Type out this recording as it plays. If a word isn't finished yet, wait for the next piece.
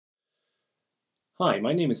Hi,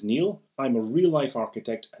 my name is Neil. I'm a real-life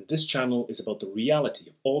architect, and this channel is about the reality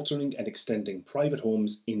of altering and extending private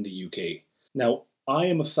homes in the UK. Now, I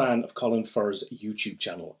am a fan of Colin Furze's YouTube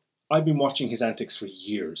channel. I've been watching his antics for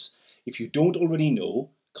years. If you don't already know,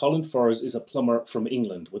 Colin Furze is a plumber from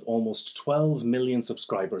England with almost 12 million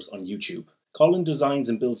subscribers on YouTube. Colin designs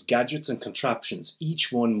and builds gadgets and contraptions,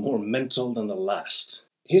 each one more mental than the last.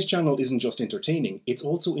 His channel isn't just entertaining, it's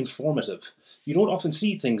also informative. You don't often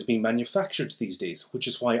see things being manufactured these days, which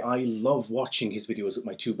is why I love watching his videos with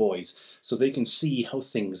my two boys, so they can see how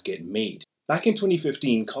things get made. Back in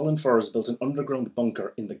 2015, Colin Furze built an underground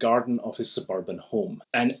bunker in the garden of his suburban home.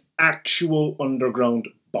 An actual underground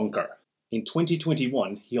bunker. In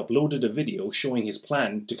 2021, he uploaded a video showing his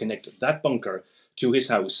plan to connect that bunker to his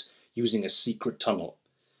house using a secret tunnel.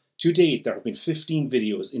 To date, there have been 15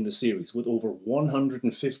 videos in the series with over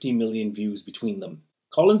 150 million views between them.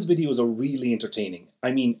 Colin's videos are really entertaining.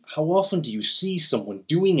 I mean, how often do you see someone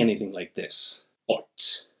doing anything like this?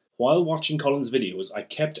 But while watching Colin's videos, I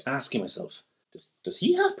kept asking myself, does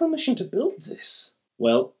he have permission to build this?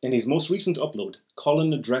 Well, in his most recent upload,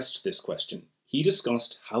 Colin addressed this question. He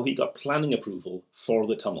discussed how he got planning approval for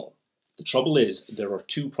the tunnel. The trouble is, there are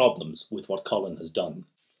two problems with what Colin has done.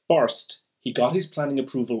 First, he got his planning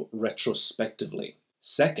approval retrospectively.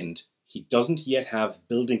 Second, he doesn't yet have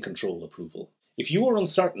building control approval. If you are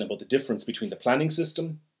uncertain about the difference between the planning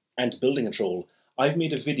system and building control, I've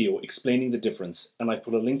made a video explaining the difference, and I've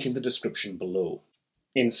put a link in the description below.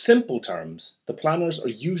 In simple terms, the planners are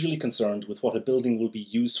usually concerned with what a building will be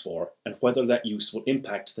used for and whether that use will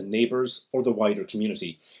impact the neighbours or the wider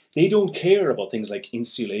community. They don't care about things like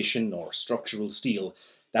insulation or structural steel.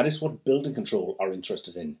 That is what building control are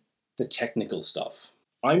interested in, the technical stuff.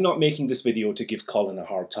 I'm not making this video to give Colin a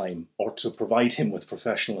hard time or to provide him with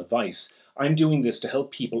professional advice. I'm doing this to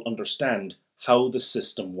help people understand how the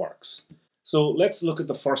system works. So let's look at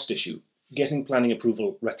the first issue, getting planning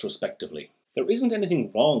approval retrospectively. There isn't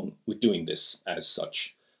anything wrong with doing this as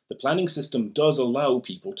such. The planning system does allow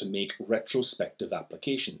people to make retrospective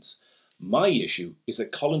applications. My issue is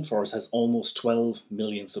that Colin Furze has almost 12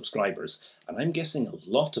 million subscribers, and I'm guessing a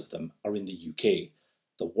lot of them are in the UK.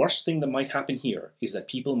 The worst thing that might happen here is that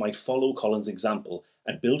people might follow Colin's example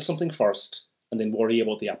and build something first and then worry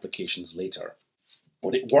about the applications later.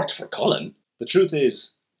 But it worked for Colin. The truth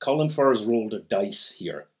is, Colin Furze rolled a dice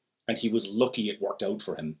here, and he was lucky it worked out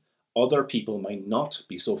for him. Other people might not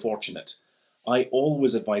be so fortunate. I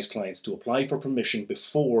always advise clients to apply for permission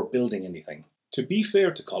before building anything. To be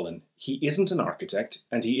fair to Colin, he isn't an architect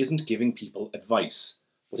and he isn't giving people advice.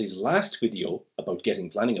 But his last video about getting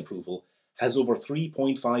planning approval has over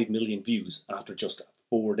 3.5 million views after just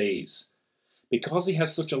 4 days. Because he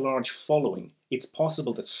has such a large following, it's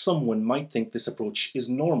possible that someone might think this approach is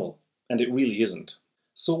normal, and it really isn't.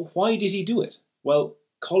 So why did he do it? Well,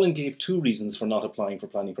 Colin gave two reasons for not applying for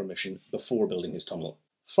planning permission before building his tunnel.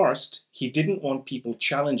 First, he didn't want people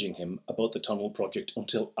challenging him about the tunnel project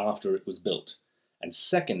until after it was built. And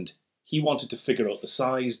second, he wanted to figure out the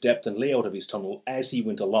size, depth and layout of his tunnel as he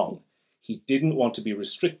went along. He didn't want to be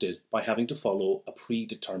restricted by having to follow a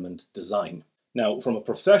predetermined design. Now, from a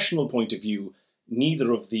professional point of view,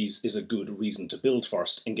 neither of these is a good reason to build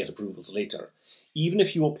first and get approvals later. Even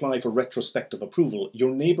if you apply for retrospective approval,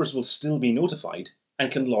 your neighbours will still be notified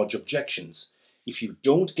and can lodge objections. If you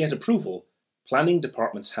don't get approval, planning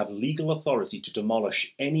departments have legal authority to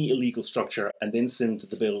demolish any illegal structure and then send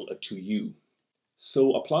the bill to you.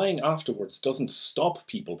 So applying afterwards doesn't stop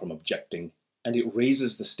people from objecting, and it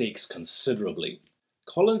raises the stakes considerably.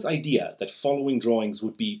 Colin's idea that following drawings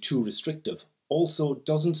would be too restrictive also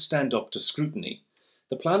doesn't stand up to scrutiny.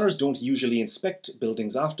 The planners don't usually inspect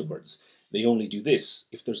buildings afterwards. They only do this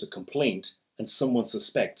if there's a complaint and someone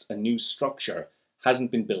suspects a new structure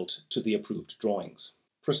hasn't been built to the approved drawings.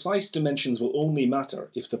 Precise dimensions will only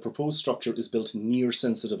matter if the proposed structure is built near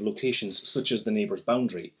sensitive locations such as the neighbour's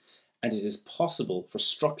boundary, and it is possible for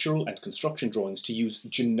structural and construction drawings to use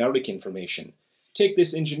generic information. Take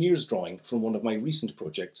this engineer's drawing from one of my recent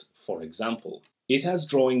projects, for example. It has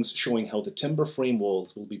drawings showing how the timber frame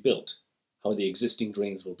walls will be built, how the existing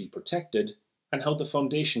drains will be protected, and how the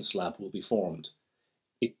foundation slab will be formed.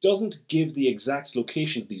 It doesn't give the exact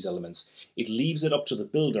location of these elements, it leaves it up to the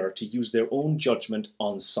builder to use their own judgment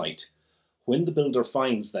on site. When the builder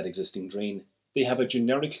finds that existing drain, they have a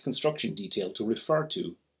generic construction detail to refer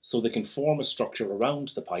to, so they can form a structure around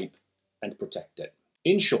the pipe and protect it.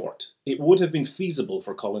 In short, it would have been feasible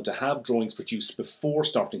for Colin to have drawings produced before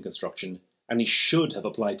starting construction, and he should have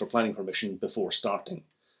applied for planning permission before starting.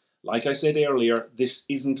 Like I said earlier, this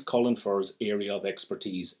isn't Colin Furze's area of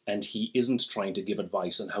expertise, and he isn't trying to give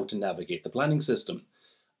advice on how to navigate the planning system.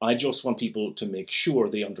 I just want people to make sure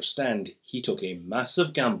they understand he took a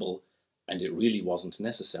massive gamble and it really wasn't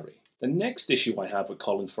necessary. The next issue I have with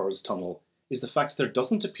Colin Furze's tunnel is the fact there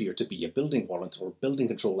doesn't appear to be a building warrant or building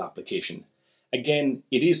control application. Again,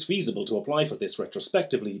 it is feasible to apply for this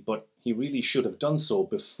retrospectively, but he really should have done so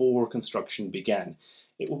before construction began.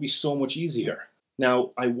 It will be so much easier.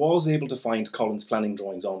 Now, I was able to find Colin's planning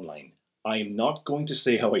drawings online. I am not going to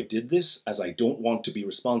say how I did this, as I don't want to be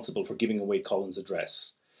responsible for giving away Colin's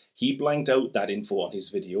address. He blanked out that info on his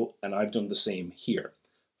video, and I've done the same here.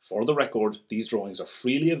 For the record, these drawings are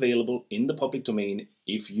freely available in the public domain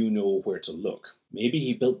if you know where to look. Maybe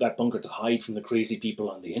he built that bunker to hide from the crazy people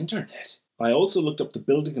on the internet. I also looked up the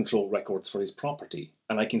building control records for his property,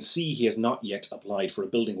 and I can see he has not yet applied for a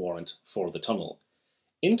building warrant for the tunnel.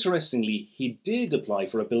 Interestingly, he did apply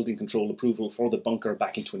for a building control approval for the bunker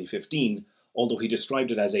back in 2015, although he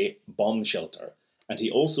described it as a bomb shelter, and he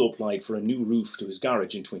also applied for a new roof to his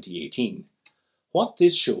garage in 2018. What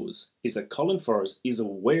this shows is that Colin Furze is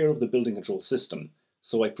aware of the building control system,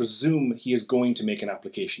 so I presume he is going to make an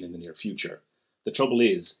application in the near future. The trouble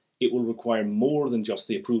is, it will require more than just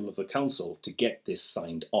the approval of the council to get this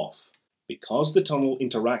signed off. Because the tunnel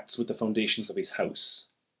interacts with the foundations of his house,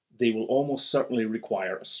 they will almost certainly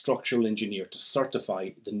require a structural engineer to certify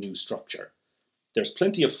the new structure. There's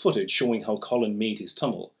plenty of footage showing how Colin made his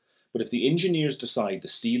tunnel, but if the engineers decide the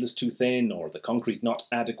steel is too thin or the concrete not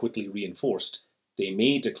adequately reinforced, they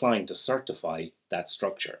may decline to certify that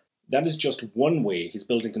structure. That is just one way his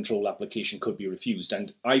building control application could be refused,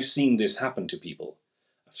 and I've seen this happen to people.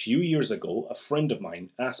 A few years ago, a friend of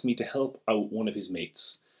mine asked me to help out one of his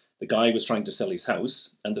mates. The guy was trying to sell his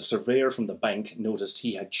house, and the surveyor from the bank noticed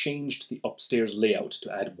he had changed the upstairs layout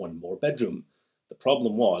to add one more bedroom. The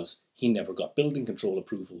problem was, he never got building control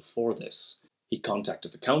approval for this. He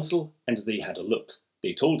contacted the council, and they had a look.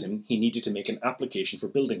 They told him he needed to make an application for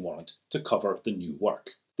building warrant to cover the new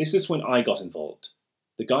work. This is when I got involved.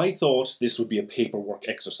 The guy thought this would be a paperwork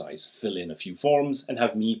exercise, fill in a few forms and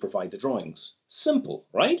have me provide the drawings. Simple,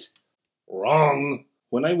 right? Wrong!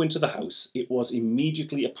 When I went to the house, it was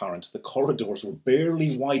immediately apparent the corridors were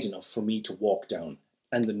barely wide enough for me to walk down,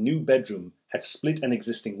 and the new bedroom had split an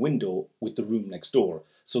existing window with the room next door,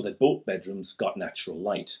 so that both bedrooms got natural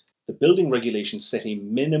light. The building regulations set a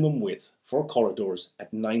minimum width for corridors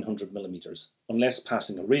at 900mm, unless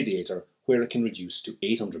passing a radiator where it can reduce to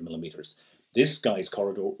 800mm. This guy's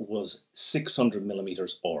corridor was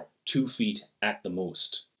 600mm or 2 feet at the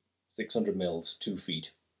most. 600 mils, 2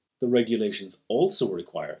 feet. The regulations also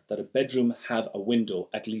require that a bedroom have a window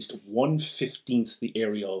at least 1/15 the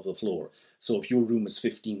area of the floor. So if your room is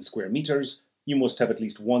 15 square meters, you must have at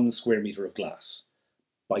least 1 square meter of glass.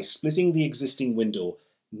 By splitting the existing window,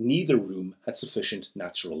 neither room had sufficient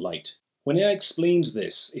natural light. When I explained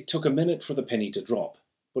this, it took a minute for the penny to drop,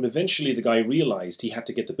 but eventually the guy realized he had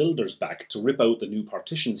to get the builders back to rip out the new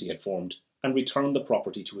partitions he had formed and return the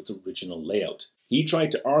property to its original layout. He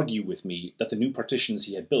tried to argue with me that the new partitions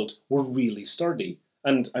he had built were really sturdy,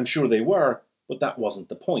 and I'm sure they were, but that wasn't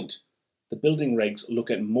the point. The building regs look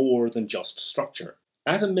at more than just structure.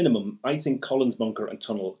 At a minimum, I think Colin's bunker and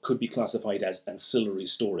tunnel could be classified as ancillary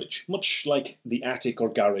storage, much like the attic or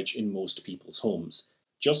garage in most people's homes.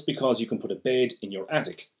 Just because you can put a bed in your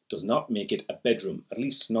attic does not make it a bedroom, at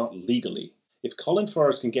least not legally. If Colin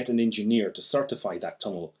Furze can get an engineer to certify that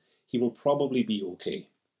tunnel, he will probably be okay.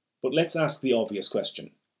 But let's ask the obvious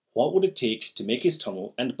question. What would it take to make his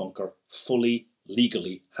tunnel and bunker fully,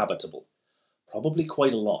 legally habitable? Probably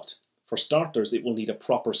quite a lot. For starters, it will need a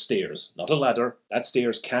proper stairs, not a ladder. That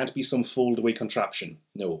stairs can't be some fold-away contraption.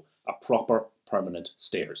 No, a proper, permanent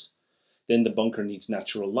stairs. Then the bunker needs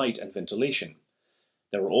natural light and ventilation.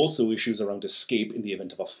 There are also issues around escape in the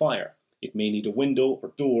event of a fire. It may need a window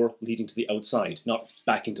or door leading to the outside, not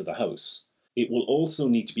back into the house. It will also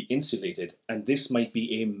need to be insulated, and this might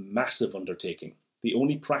be a massive undertaking. The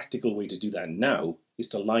only practical way to do that now is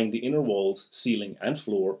to line the inner walls, ceiling and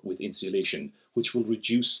floor with insulation, which will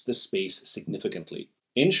reduce the space significantly.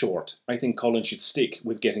 In short, I think Colin should stick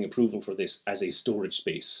with getting approval for this as a storage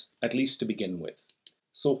space, at least to begin with.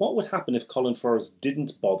 So what would happen if Colin Furze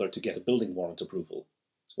didn't bother to get a building warrant approval?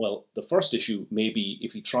 Well, the first issue may be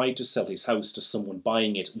if he tried to sell his house to someone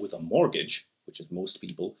buying it with a mortgage, which is most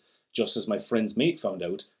people. Just as my friend's mate found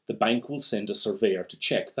out, the bank will send a surveyor to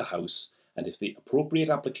check the house, and if the appropriate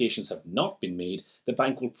applications have not been made, the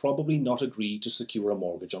bank will probably not agree to secure a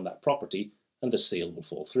mortgage on that property, and the sale will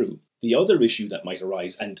fall through. The other issue that might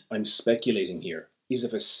arise, and I'm speculating here, is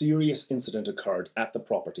if a serious incident occurred at the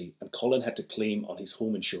property and Colin had to claim on his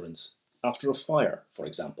home insurance after a fire, for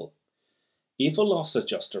example. If a loss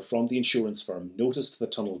adjuster from the insurance firm noticed the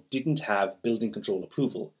tunnel didn't have building control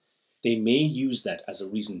approval, they may use that as a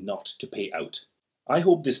reason not to pay out. I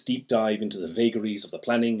hope this deep dive into the vagaries of the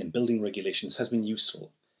planning and building regulations has been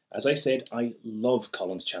useful. As I said, I love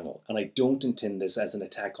Colin's channel, and I don't intend this as an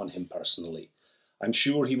attack on him personally. I'm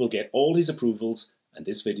sure he will get all his approvals, and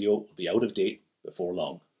this video will be out of date before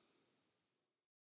long.